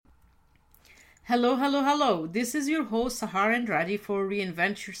Hello, hello, hello. This is your host, Sahar Andrade for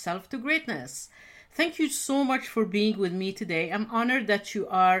Reinvent Yourself to Greatness. Thank you so much for being with me today. I'm honored that you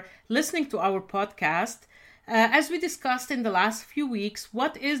are listening to our podcast. As we discussed in the last few weeks,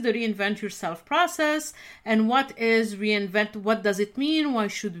 what is the Reinvent Yourself process and what is reinvent? What does it mean? Why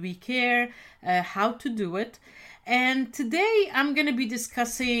should we care? How to do it? And today I'm going to be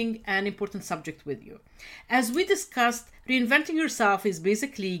discussing an important subject with you. As we discussed, reinventing yourself is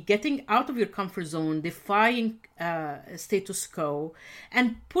basically getting out of your comfort zone, defying status quo,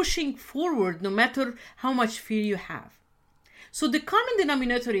 and pushing forward no matter how much fear you have. So the common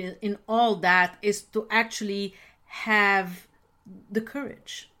denominator in all that is to actually have the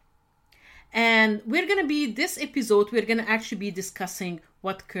courage. And this episode, we're going to actually be discussing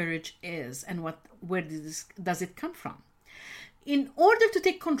what courage is and where does it come from. In order to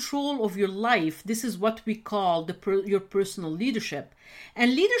take control of your life, this is what we call your personal leadership.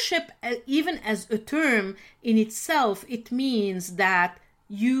 And leadership, even as a term in itself, it means that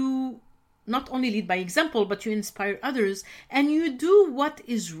you not only lead by example, but you inspire others and you do what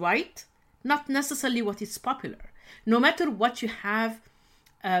is right, not necessarily what is popular, no matter what you have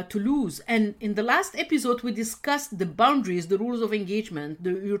to lose. And in the last episode, we discussed the boundaries, the rules of engagement,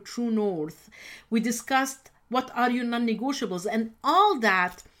 your true north. We discussed what are your non-negotiables, and all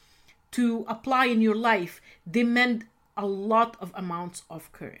that to apply in your life demand a lot of amounts of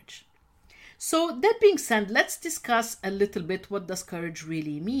courage. So that being said, let's discuss a little bit what does courage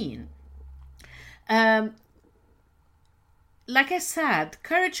really mean. Like I said,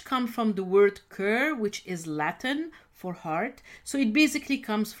 courage comes from the word cur, which is Latin for heart. So it basically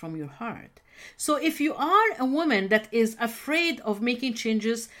comes from your heart. So if you are a woman that is afraid of making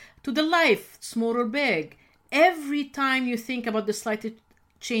changes to the life, small or big, every time you think about the slightest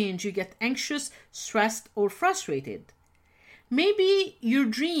change, you get anxious, stressed, or frustrated. Maybe your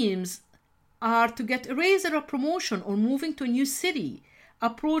dreams are to get a raise or a promotion or moving to a new city,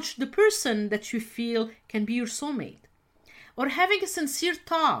 approach the person that you feel can be your soulmate, or having a sincere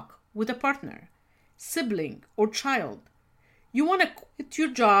talk with a partner, sibling, or child. You want to quit your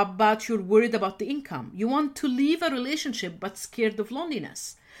job, but you're worried about the income. You want to leave a relationship, but scared of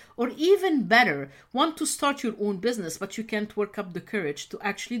loneliness. Or even better, want to start your own business, but you can't work up the courage to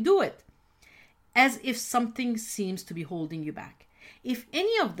actually do it, as if something seems to be holding you back. If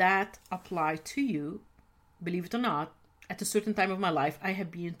any of that apply to you, believe it or not, at a certain time of my life, I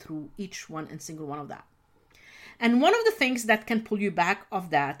have been through each one and single one of that. And one of the things that can pull you back of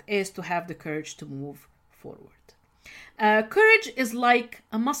that is to have the courage to move forward. Courage is like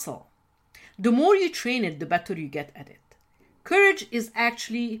a muscle. The more you train it, the better you get at it. Courage is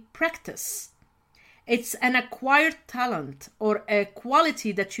actually practice. It's an acquired talent or a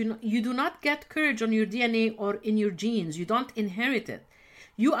quality that you do not get courage on your DNA or in your genes. You don't inherit it.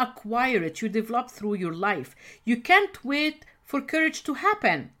 You acquire it. You develop through your life. You can't wait for courage to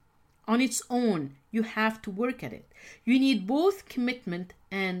happen on its own. You have to work at it. You need both commitment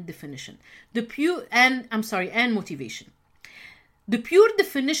and definition. And motivation. The pure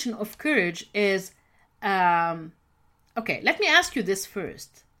definition of courage is, okay, let me ask you this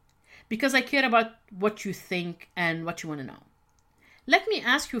first, because I care about what you think and what you want to know. Let me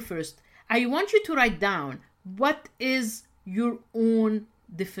ask you first, I want you to write down what is your own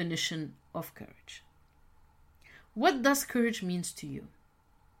definition of courage. What does courage means to you?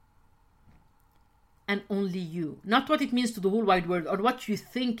 And only you, not what it means to the whole wide world or what you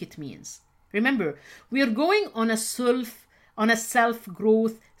think it means. Remember, we are going on a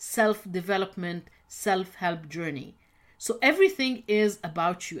self-growth, self-development, self-help journey. So everything is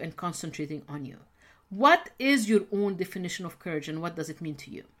about you and concentrating on you. What is your own definition of courage and what does it mean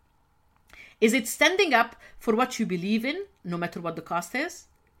to you? Is it standing up for what you believe in, no matter what the cost is?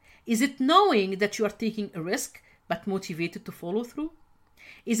 Is it knowing that you are taking a risk but motivated to follow through?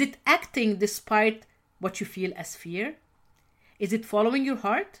 Is it acting despite what you feel as fear? Is it following your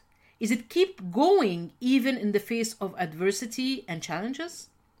heart? Is it keep going even in the face of adversity and challenges?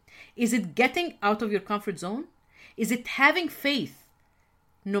 Is it getting out of your comfort zone? Is it having faith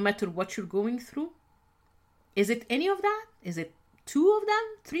no matter what you're going through? Is it any of that? Is it 2 of them,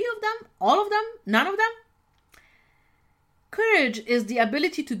 3 of them, all of them, none of them? Courage is the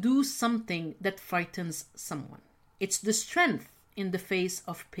ability to do something that frightens someone. It's the strength in the face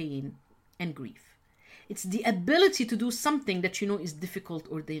of pain and grief. It's the ability to do something that you know is difficult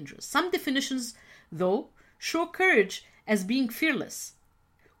or dangerous. Some definitions, though, show courage as being fearless,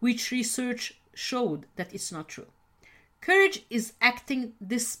 which research showed that it's not true. Courage is acting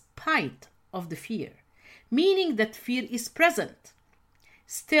despite of the fear, meaning that fear is present.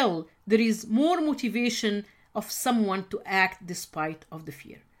 Still, there is more motivation of someone to act despite of the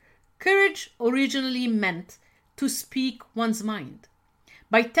fear. Courage originally meant to speak one's mind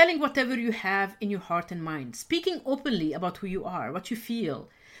by telling whatever you have in your heart and mind, speaking openly about who you are, what you feel,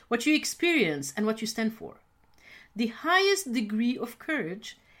 what you experience, and what you stand for. The highest degree of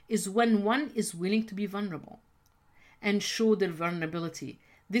courage is when one is willing to be vulnerable and show their vulnerability.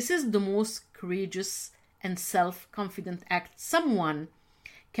 This is the most courageous and self-confident act someone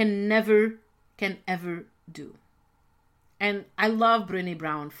can ever do. And I love Brené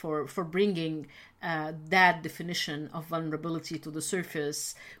Brown for bringing that definition of vulnerability to the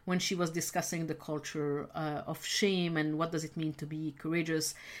surface when she was discussing the culture of shame and what does it mean to be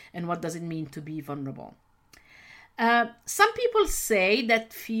courageous and what does it mean to be vulnerable. Some people say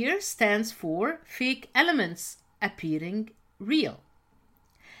that fear stands for fake elements appearing real.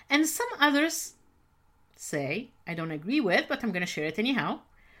 And some others say, I don't agree with, but I'm going to share it anyhow,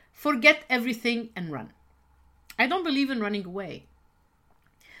 forget everything and run. I don't believe in running away.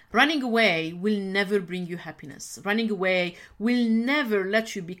 Running away will never bring you happiness. Running away will never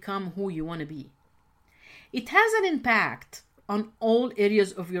let you become who you want to be. It has an impact on all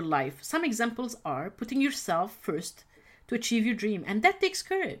areas of your life. Some examples are putting yourself first to achieve your dream. And that takes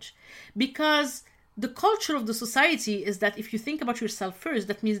courage, because the culture of the society is that if you think about yourself first,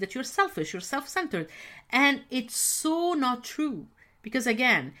 that means that you're selfish, you're self-centered. And it's so not true, because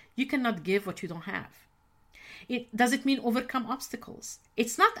again, you cannot give what you don't have. Does it mean overcome obstacles?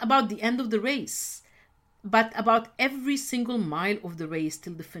 It's not about the end of the race, but about every single mile of the race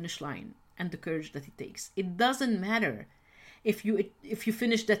till the finish line and the courage that it takes. It doesn't matter if you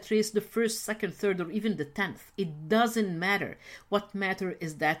finish that race the first, second, third, or even the 10th. It doesn't matter. What matters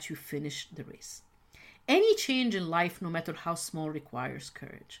is that you finish the race. Any change in life, no matter how small, requires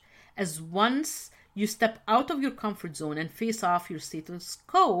courage. As once you step out of your comfort zone and face off your status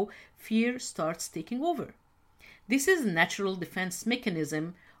quo, fear starts taking over. This is a natural defense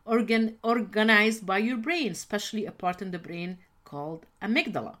mechanism organized by your brain, especially a part in the brain called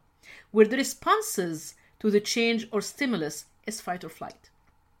amygdala, where the responses to the change or stimulus is fight or flight.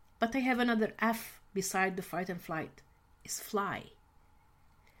 But I have another F beside the fight and flight, is fly.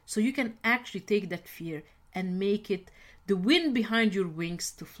 So you can actually take that fear and make it the wind behind your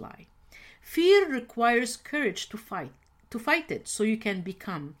wings to fly. Fear requires courage to fight it so you can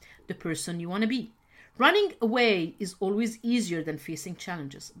become the person you want to be. Running away is always easier than facing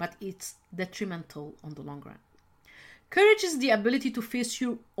challenges, but it's detrimental on the long run. Courage is the ability to face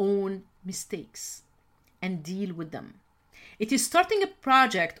your own mistakes and deal with them. It is starting a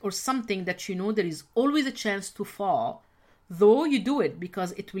project or something that you know there is always a chance to fall, though you do it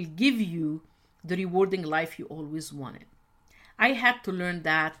because it will give you the rewarding life you always wanted. I had to learn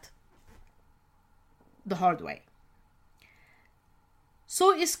that the hard way.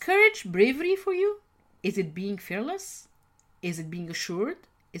 So is courage bravery for you? Is it being fearless? Is it being assured?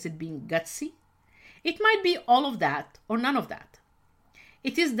 Is it being gutsy? It might be all of that or none of that.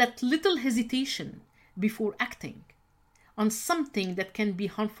 It is that little hesitation before acting on something that can be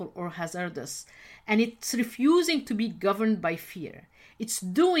harmful or hazardous, and it's refusing to be governed by fear. It's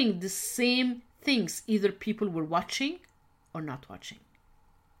doing the same things either people were watching or not watching.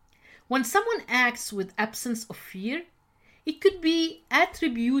 When someone acts with absence of fear, it could be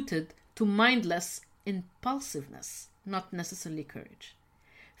attributed to mindless impulsiveness, not necessarily courage.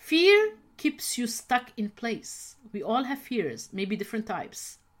 Fear keeps you stuck in place. We all have fears, maybe different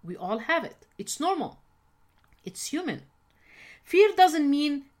types. We all have it. It's normal. It's human. Fear doesn't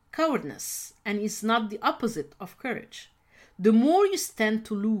mean cowardice and is not the opposite of courage. The more you stand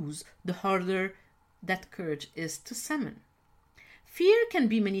to lose, the harder that courage is to summon. Fear can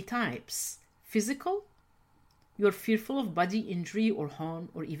be many types. Physical, you're fearful of body injury or harm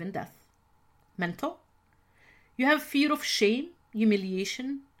or even death. Mental, you have fear of shame,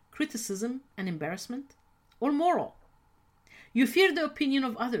 humiliation, criticism, and embarrassment. Or moral, you fear the opinion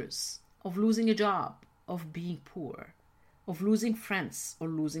of others, of losing a job, of being poor, of losing friends, or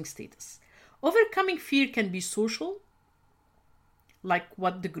losing status. Overcoming fear can be social, like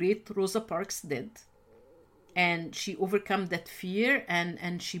what the great Rosa Parks did. And she overcome that fear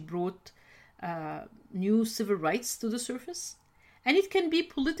and she brought new civil rights to the surface. And it can be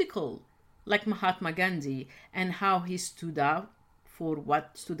political, like Mahatma Gandhi and how he stood up for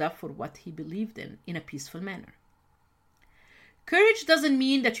what he believed in a peaceful manner. Courage doesn't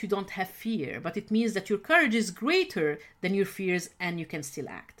mean that you don't have fear, but it means that your courage is greater than your fears and you can still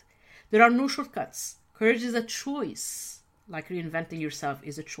act. There are no shortcuts. Courage is a choice, like reinventing yourself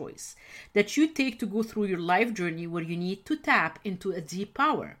is a choice, that you take to go through your life journey where you need to tap into a deep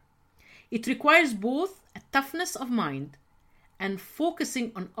power. It requires both a toughness of mind and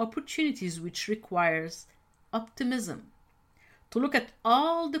focusing on opportunities, which requires optimism. to look at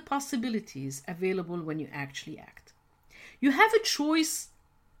all the possibilities available when you actually act. You have a choice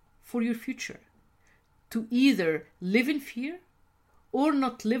for your future, to either live in fear or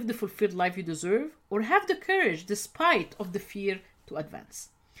not live the fulfilled life you deserve, or have the courage despite of the fear to advance.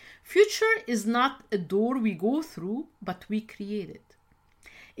 Future is not a door we go through, but we create it.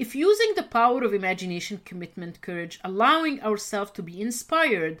 If using the power of imagination, commitment, courage, allowing ourselves to be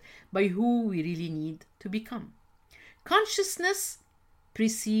inspired by who we really need to become. Consciousness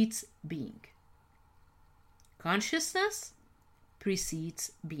precedes being. Consciousness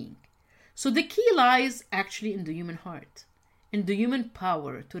precedes being. So the key lies actually in the human heart, in the human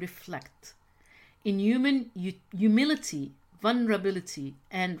power to reflect, in human humility, vulnerability,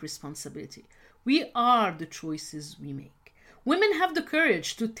 and responsibility. We are the choices we make. Women have the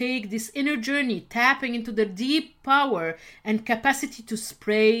courage to take this inner journey, tapping into their deep power and capacity to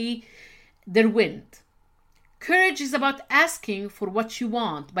spray their wind. Courage is about asking for what you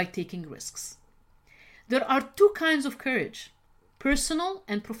want by taking risks. There are two kinds of courage, personal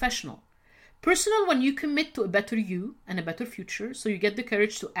and professional. Personal, when you commit to a better you and a better future, so you get the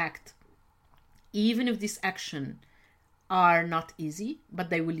courage to act, even if these actions are not easy, but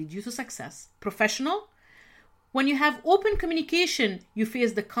they will lead you to success. Professional, when you have open communication, you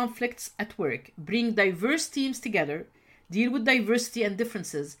face the conflicts at work, bring diverse teams together, deal with diversity and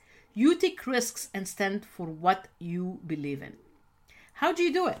differences. You take risks and stand for what you believe in. How do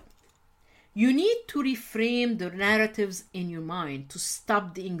you do it? You need to reframe the narratives in your mind to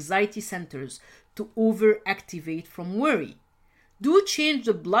stop the anxiety centers to overactivate from worry. Do change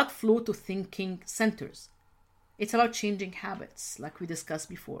the blood flow to thinking centers. It's about changing habits, like we discussed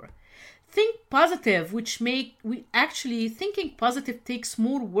before. Think positive, thinking positive takes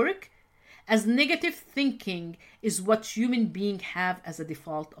more work, as negative thinking is what human beings have as a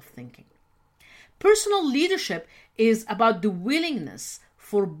default of thinking. Personal leadership is about the willingness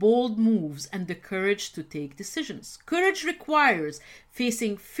for bold moves and the courage to take decisions. Courage requires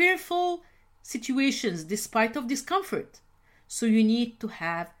facing fearful situations despite of discomfort. So you need to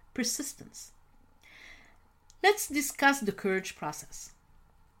have persistence. Let's discuss the courage process.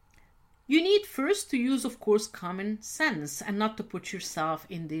 You need first to use, of course, common sense and not to put yourself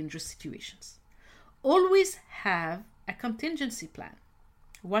in dangerous situations. Always have a contingency plan.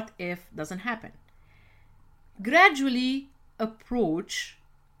 What if doesn't happen? Gradually approach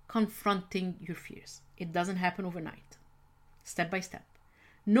confronting your fears. It doesn't happen overnight. Step by step.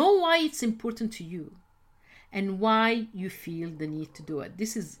 Know why it's important to you and why you feel the need to do it.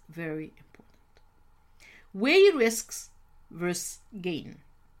 This is very important. Weigh risks versus gain.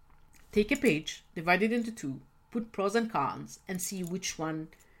 Take a page, divide it into two, put pros and cons, and see which one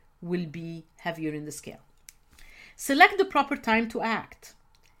will be heavier in the scale. Select the proper time to act.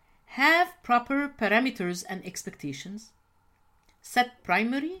 Have proper parameters and expectations. Set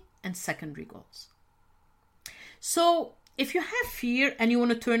primary and secondary goals. So, if you have fear and you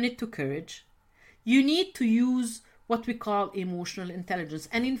want to turn it to courage, you need to use what we call emotional intelligence.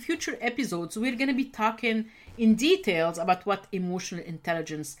 And in future episodes, we're going to be talking in details about what emotional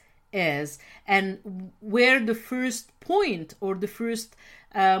intelligence is and where the first point or the first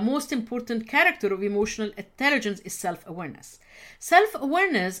most important character of emotional intelligence is self-awareness.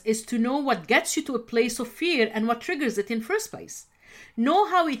 Self-awareness is to know what gets you to a place of fear and what triggers it in first place. Know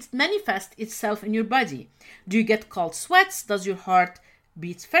how it manifests itself in your body. Do you get cold sweats? Does your heart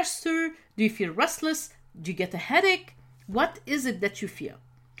beat faster? Do you feel restless? Do you get a headache? What is it that you feel?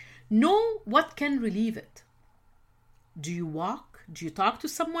 Know what can relieve it. Do you walk? Do you talk to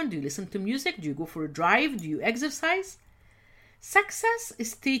someone? Do you listen to music? Do you go for a drive? Do you exercise? Success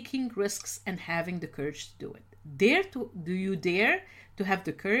is taking risks and having the courage to do it. Do you dare to have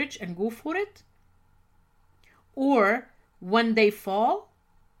the courage and go for it? Or when they fall,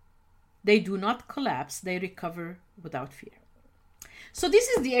 they do not collapse, they recover without fear. So this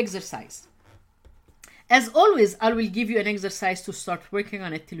is the exercise. As always, I will give you an exercise to start working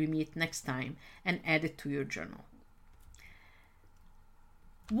on it till we meet next time and add it to your journal.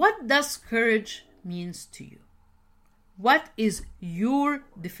 What does courage means to you? What is your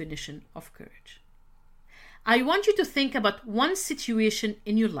definition of courage? I want you to think about one situation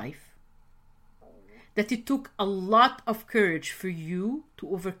in your life that it took a lot of courage for you to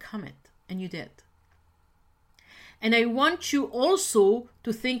overcome it, and you did. And I want you also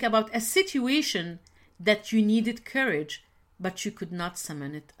to think about a situation that you needed courage, but you could not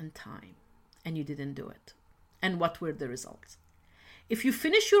summon it in time, and you didn't do it. And what were the results? If you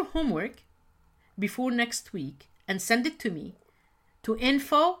finish your homework before next week and send it to me to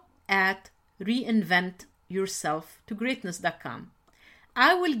info@reinventyourselftogreatness.com,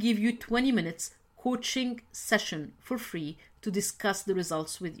 I will give you 20 minutes coaching session for free to discuss the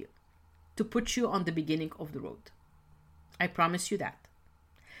results with you, to put you on the beginning of the road. I promise you that.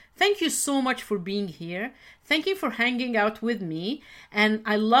 Thank you so much for being here. Thank you for hanging out with me. And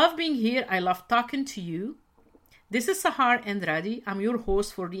I love being here. I love talking to you. This is Sahar Andrade. I'm your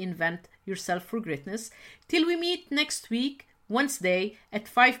host for Reinvent Yourself for Greatness. Till we meet next week, Wednesday at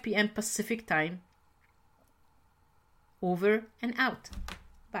 5 p.m. Pacific time. Over and out.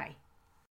 Bye.